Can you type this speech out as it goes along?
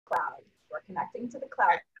connecting to the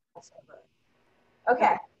cloud server.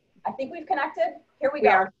 Okay, I think we've connected. Here we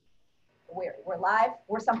go. We're live.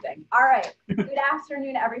 We're something. All right. Good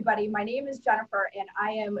afternoon, everybody. My name is Jennifer, and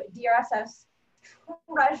I am DRSF's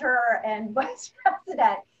treasurer and vice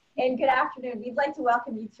president. And good afternoon. We'd like to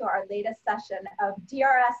welcome you to our latest session of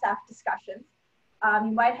DRSF Discussions.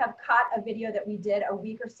 You might have caught a video that we did a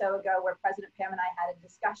week or so ago where President Pam and I had a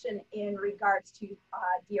discussion in regards to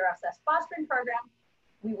DRSF's fostering program.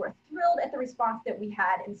 We were thrilled at the response that we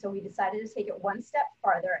had, and so we decided to take it one step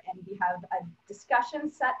farther, and we have a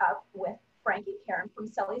discussion set up with Frank and Karen from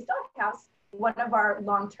Sully's Doghouse, one of our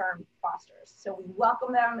long-term fosters. So we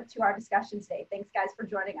welcome them to our discussion today. Thanks, guys, for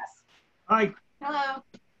joining us. Hi. Hello.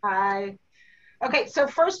 Hi. Okay, so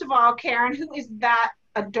first of all, Karen, who is that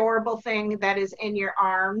adorable thing that is in your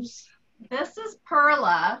arms? This is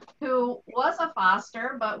Perla, who was a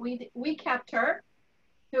foster, but we kept her,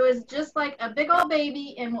 who is just like a big old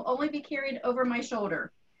baby and will only be carried over my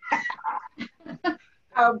shoulder.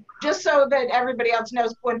 Just so that everybody else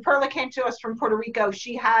knows, when Perla came to us from Puerto Rico,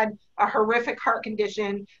 she had a horrific heart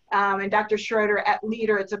condition, and Dr. Schroeder at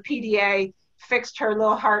Leader, it's a PDA, fixed her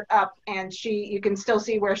little heart up, and you can still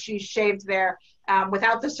see where she's shaved there.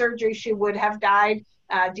 Without the surgery, she would have died.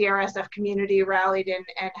 DRSF community rallied and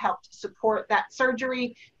helped support that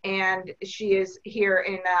surgery, and she is here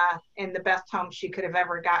in the best home she could have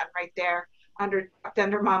ever gotten, right there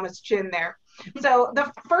under Mama's chin there. So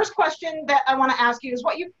the first question that I want to ask you is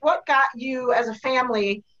what got you as a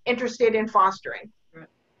family interested in fostering?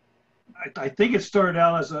 I think it started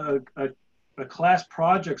out as a class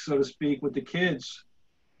project, so to speak, with the kids,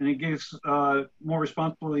 and it gives more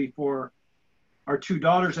responsibility for our two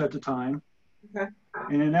daughters at the time. Okay.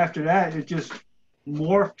 And then after that, it just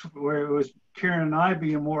morphed where it was Karen and I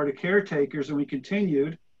being more the caretakers, and we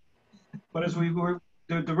continued. But as we were,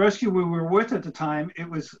 the rescue we were with at the time, it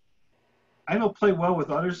was, I don't play well with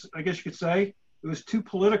others, I guess you could say. It was too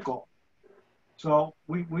political. So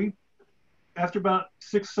we after about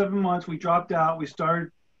 6-7 months, we dropped out. We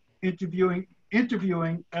started interviewing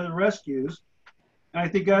other rescues. And I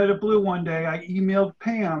think out of the blue one day, I emailed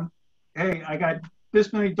Pam, hey, I got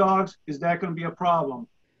this many dogs, is that going to be a problem?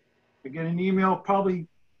 I get an email probably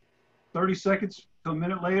 30 seconds to a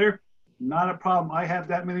minute later, not a problem. I have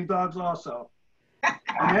that many dogs also.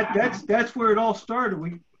 And that's where it all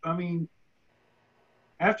started. I mean,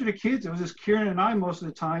 after the kids, it was just Kieran and I most of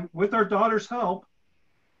the time, with our daughter's help.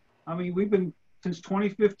 I mean, we've been since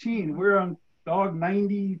 2015. We're on dog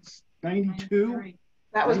 92.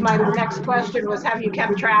 That was my next question, was have you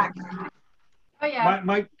kept track? Oh, yeah.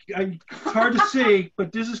 It's hard to see,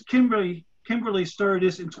 but this is Kimberly. Kimberly started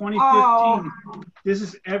this in 2015. Oh. This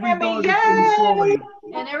is every dog that's been Sully.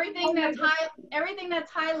 And everything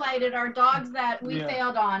that's highlighted are dogs that we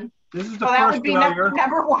failed on. This is the that first would be failure.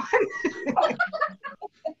 number one.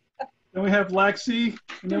 Then we have Lexi,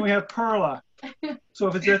 and then we have Perla. So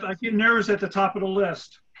if I get nervous at the top of the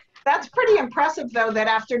list. That's pretty impressive, though, that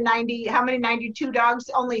after 92 dogs,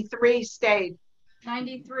 only 3 stayed.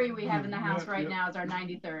 93 we have in the house right now is our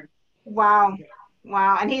 93rd. Wow.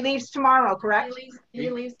 Wow. And he leaves tomorrow, correct?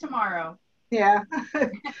 He leaves tomorrow. Yeah.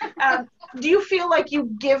 Do you feel like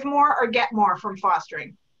you give more or get more from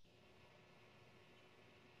fostering?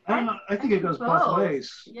 I don't know. I think it goes both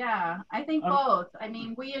ways. Yeah, I think both. I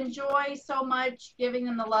mean, we enjoy so much giving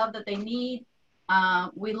them the love that they need.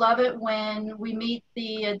 We love it when we meet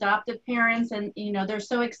the adoptive parents and, they're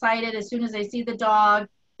so excited as soon as they see the dog.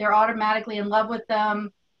 They're automatically in love with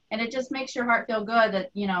them, and it just makes your heart feel good that,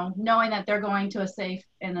 knowing that they're going to a safe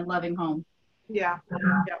and a loving home. Yeah.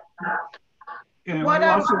 Yeah. What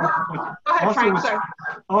else? Go ahead, Frank.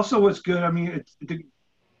 Also, what's good, I mean,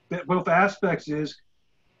 both aspects is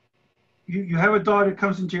you have a dog that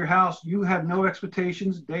comes into your house, you have no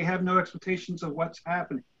expectations, they have no expectations of what's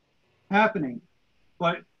happening.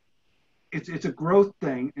 But it's a growth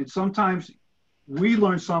thing, and sometimes we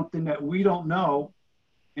learn something that we don't know.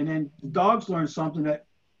 And then the dogs learn something that,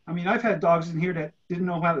 I mean, I've had dogs in here that didn't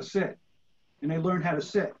know how to sit, and they learned how to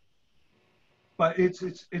sit. But it's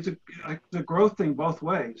a growth thing both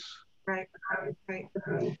ways. Right.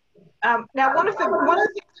 Now, one of the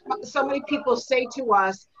things so many people say to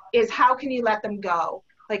us is, how can you let them go?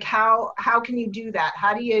 Like, how can you do that?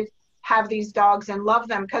 How do you have these dogs and love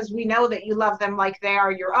them? Because we know that you love them like they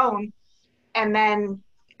are your own. And then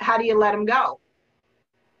how do you let them go?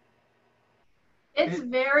 It's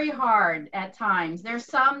very hard at times. There's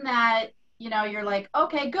some that, you're like,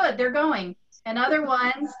 okay, good, they're going. And other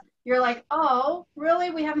ones, you're like, oh, really?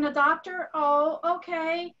 We have an adopter? Oh,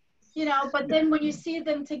 okay. But then when you see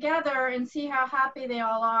them together and see how happy they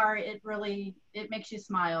all are, it makes you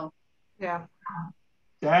smile. Yeah.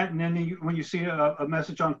 that, and then when you see a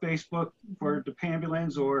message on Facebook for the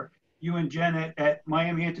Pambulance, or you and Jen at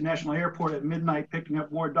Miami International Airport at midnight picking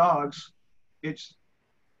up more dogs,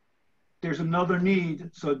 there's another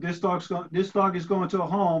need. So this dog is going to a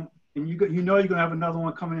home, and you know you're gonna have another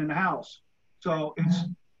one coming in the house. So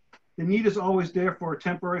the need is always there for a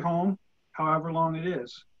temporary home, however long it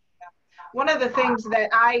is. One of the things that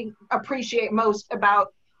I appreciate most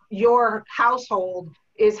about your household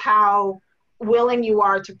is how willing you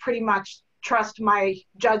are to pretty much trust my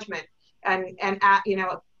judgment and you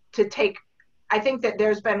know, to take. I think that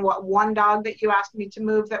there's been one dog that you asked me to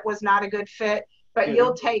move that was not a good fit, but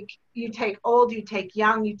you take old, you take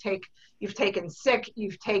young, you've taken sick,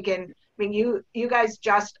 you've taken. I mean, you guys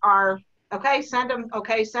just are okay. Send them,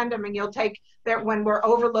 and you'll take. There, when we're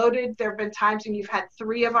overloaded, there have been times when you've had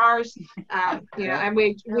 3 of ours, you know, and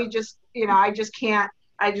we just, you know, I just can't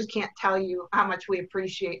tell you how much we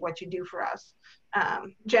appreciate what you do for us.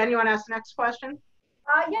 Jen, you want to ask the next question?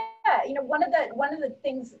 Yeah, you know, one of the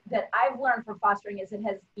things that I've learned from fostering is it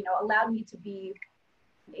has, you know, allowed me to be,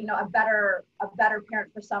 you know, a better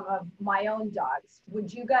parent for some of my own dogs.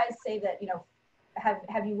 Would you guys say that, you know,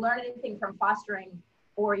 have you learned anything from fostering,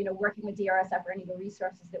 or, you know, working with DRSF, or any of the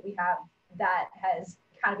resources that we have that has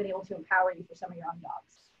kind of been able to empower you for some of your own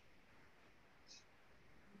dogs?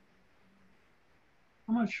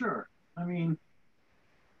 I'm not sure. I mean,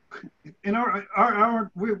 in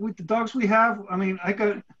with the dogs we have, I mean, I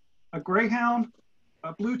got a greyhound,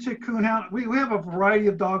 a blue tick coonhound. We have a variety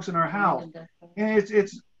of dogs in our house, and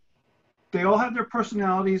they all have their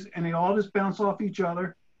personalities, and they all just bounce off each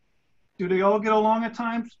other. Do they all get along at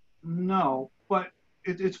times? No, but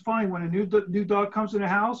it's funny when a new dog comes in the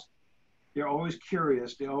house. They're always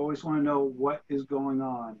curious. They always want to know what is going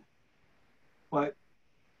on. But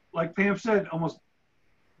like Pam said, almost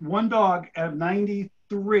one dog out of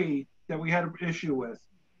 93 that we had an issue with.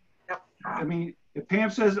 Yep. I mean, if Pam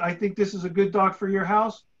says, I think this is a good dog for your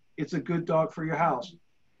house, it's a good dog for your house.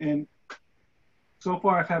 And so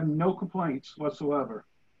far, I've had no complaints whatsoever.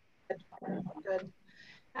 Good.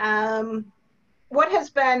 What has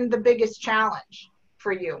been the biggest challenge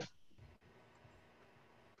for you?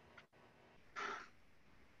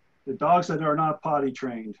 The dogs that are not potty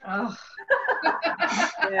trained. Oh.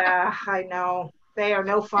 Yeah, I know. They are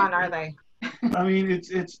no fun, are they? I mean,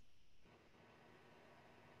 it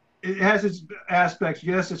has its aspects.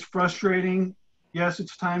 Yes, it's frustrating. Yes,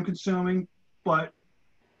 it's time consuming, but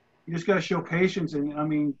you just got to show patience. And I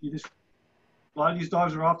mean, a lot of these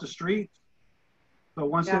dogs are off the street. So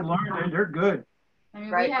once they learn, they're good. I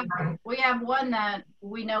mean, we have one that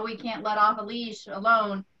we know we can't let off a leash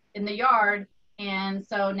alone in the yard. And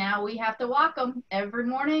so now we have to walk them every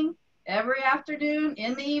morning, every afternoon,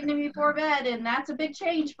 in the evening before bed. And that's a big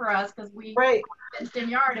change for us, because we fenced in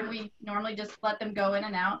yard, and we normally just let them go in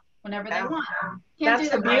and out whenever they want. That's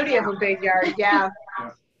the beauty of a big yard. Yeah.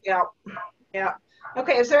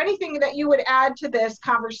 Okay. Is there anything that you would add to this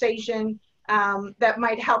conversation that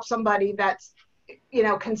might help somebody that's, you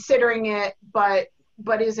know, considering it, but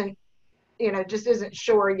isn't, you know, just isn't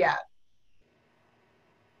sure yet?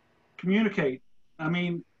 Communicate. I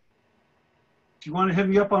mean, if you want to hit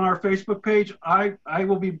me up on our Facebook page, I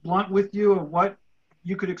will be blunt with you of what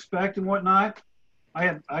you could expect and whatnot.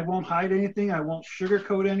 I won't hide anything. I won't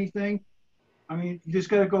sugarcoat anything. I mean, you just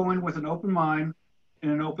got to go in with an open mind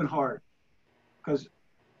and an open heart, because,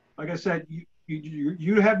 like I said,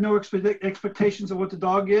 you have no expectations of what the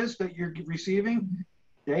dog is that you're receiving.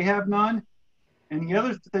 They have none. And the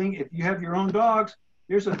other thing, if you have your own dogs,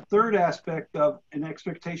 there's a third aspect of an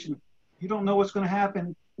expectation. You don't know what's going to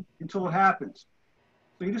happen until it happens.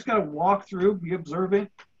 So you just got to walk through, be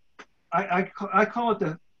observant. I call it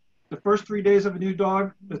the first 3 days of a new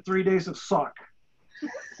dog, the 3 days of suck.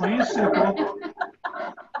 Plain and simple,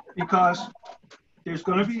 because there's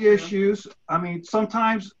going to be issues. I mean,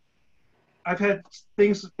 sometimes I've had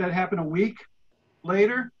things that happen a week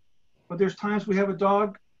later, but there's times we have a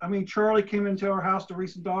dog. I mean, Charlie came into our house, the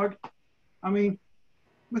recent dog. I mean,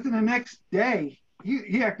 within the next day,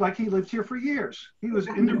 he acted like he lived here for years. He was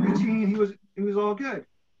in the routine. He was all good.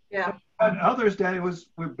 Yeah. But others that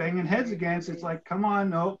we're banging heads against. It's like, come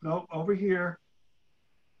on, nope, over here.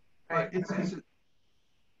 But it's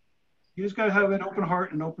you just got to have an open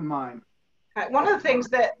heart and open mind. One of the things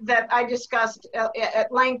that I discussed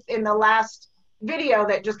at length in the last video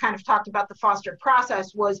that just kind of talked about the foster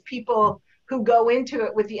process was people who go into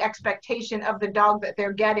it with the expectation of the dog that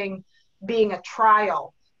they're getting being a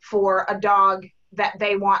trial for a dog that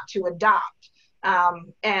they want to adopt.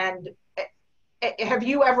 And have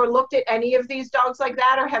you ever looked at any of these dogs like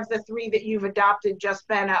that, or have the 3 that you've adopted just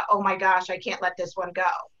been oh my gosh, I can't let this one go?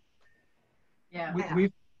 Yeah.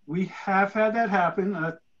 we have had that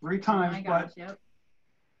happen 3 times, Oh my gosh, but yep.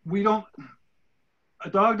 we don't. A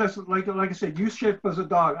dog doesn't like I said. You ship as a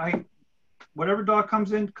dog. Whatever dog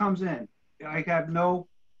comes in, comes in. I have no.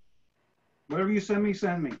 Whatever you send me,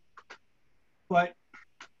 send me. But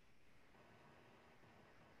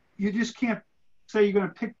you just can't say you're going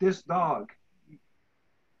to pick this dog.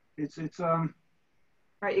 It's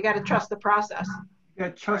Right, you got to trust the process. You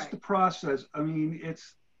got to trust the process. I mean,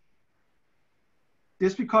 it's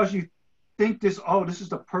just because you think this is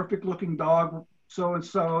the perfect looking dog, so and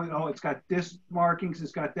so, it's got this markings,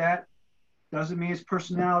 it's got that, doesn't mean its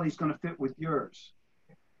personality is going to fit with yours.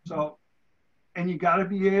 So, and you got to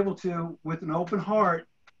be able to, with an open heart,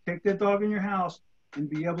 take that dog in your house and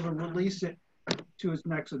be able to release it to its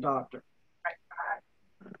next adopter.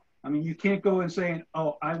 I mean, you can't go and say,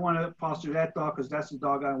 oh, I want to foster that dog because that's the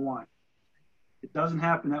dog I want. It doesn't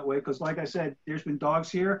happen that way because, like I said, there's been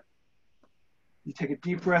dogs here. You take a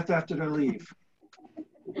deep breath after they leave.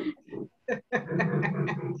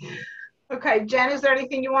 Okay, Jen, is there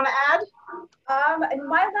anything you want to add? And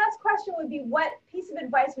my last question would be, what piece of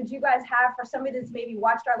advice would you guys have for somebody that's maybe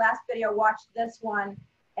watched our last video, watched this one,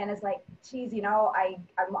 and is like, geez,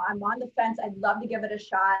 I'm on the fence. I'd love to give it a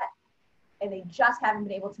shot, and they just haven't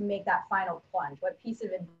been able to make that final plunge. What piece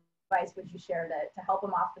of advice would you share to help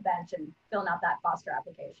them off the bench and filling out that foster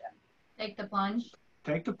application? Take the plunge.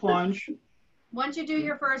 Take the plunge. Once you do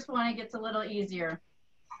your first one, it gets a little easier.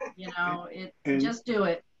 Just do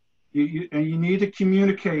it. You need to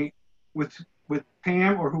communicate with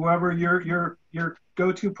Pam or whoever your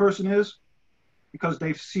go-to person is, because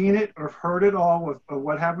they've seen it or heard it all of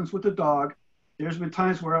what happens with the dog. There's been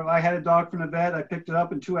times where I had a dog from the vet, I picked it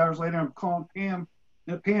up, and 2 hours later I'm calling Pam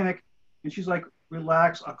in a panic, and she's like,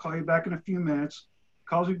 relax, I'll call you back in a few minutes.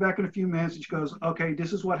 Calls me back in a few minutes, and she goes, okay,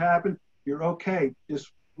 this is what happened. You're okay,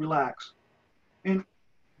 just relax. And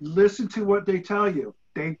listen to what they tell you.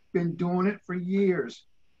 They've been doing it for years.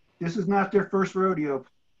 This is not their first rodeo.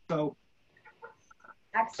 So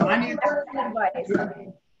excellent advice.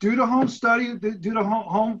 Do the home study, do the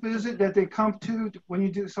home visit that they come to when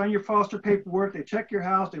you sign your foster paperwork. They check your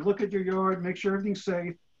house, they look at your yard, make sure everything's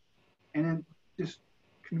safe, and then just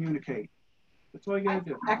communicate. That's all you gotta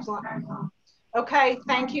do. Excellent. Okay,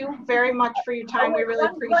 thank you very much for your time. We really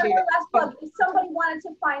appreciate it. Last plug. If somebody wanted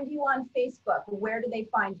to find you on Facebook, where do they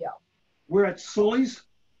find you? We're at Sully's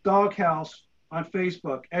Doghouse on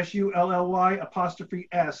Facebook.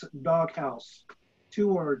 SULLY_S Doghouse. 2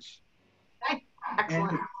 words.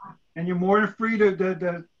 Excellent. And you're more than free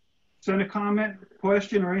to send a comment,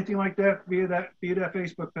 question, or anything like that via that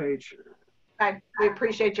Facebook page. Okay, we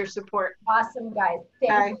appreciate your support. Awesome, guys.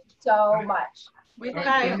 Thank you so much. We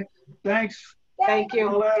thank you. Thanks. Thank you.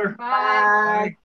 See you later. Bye. Bye.